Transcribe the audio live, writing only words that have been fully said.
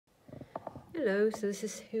Hello, so this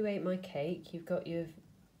is Who Ate My Cake. You've got your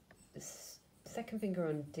second finger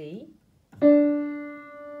on D, and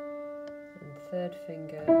third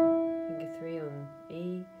finger, finger 3 on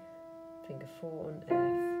E, finger 4 on F,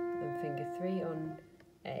 and finger 3 on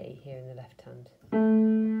A here in the left hand.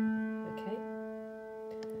 Okay?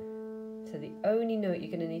 So the only note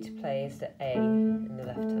you're going to need to play is the A in the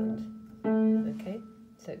left hand. Okay?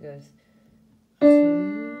 So it goes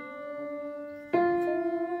 2, 4,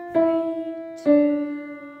 3, 2.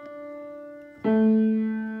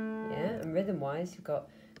 Yeah, and rhythm-wise you've got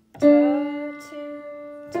ta, 2,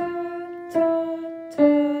 ta, ta, ta,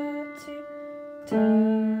 2, ta,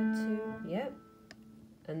 2. Yeah.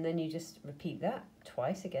 And then you just repeat that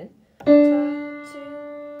twice again. Ta, 2,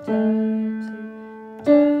 ta, 2,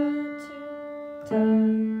 ta, 2, ta,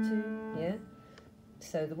 2. Yeah.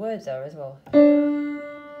 So the words are as well. Who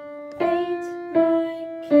ate my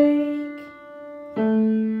cake?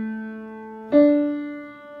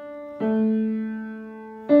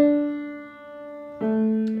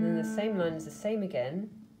 And then the same line is the same again.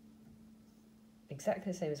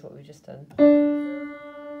 Exactly the same as what we've just done. Who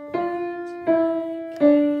ate my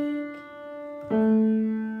cake?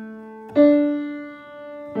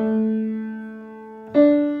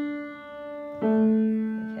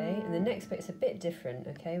 Okay, and the next bit's a bit different,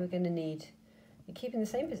 okay? We're going to need, you're keeping the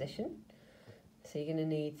same position, so you're going to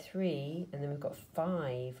need 3, and then we've got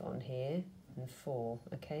 5 on here, and 4,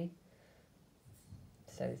 okay?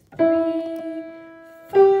 So 3,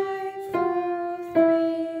 5, 4, 3.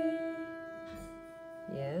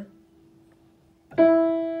 Yeah.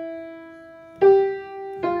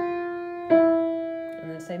 And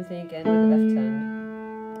then same thing again with the left hand.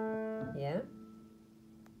 Yeah.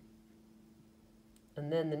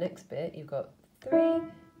 And then the next bit, you've got 3,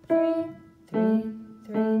 3, 3,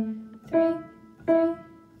 3, 3, 3,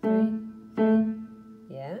 3, 3.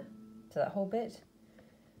 Yeah. So that whole bit.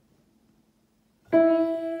 3,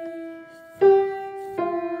 5, 4,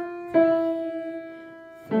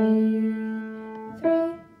 3, 3,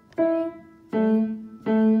 3,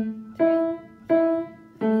 3, 3,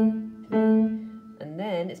 3. And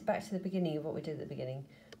then it's back to the beginning of what we did at the beginning.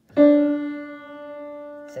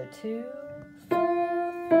 So 2, 4,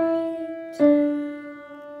 3, 2,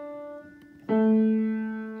 3.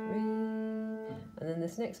 And then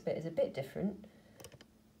this next bit is a bit different.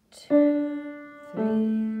 2, 3,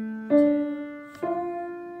 2, 4,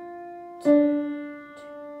 2, 2.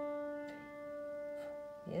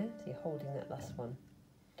 Yeah, so you're holding that last one.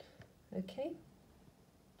 Okay,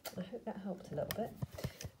 I hope that helped a little bit.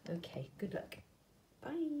 Okay, good luck.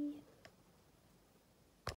 Bye.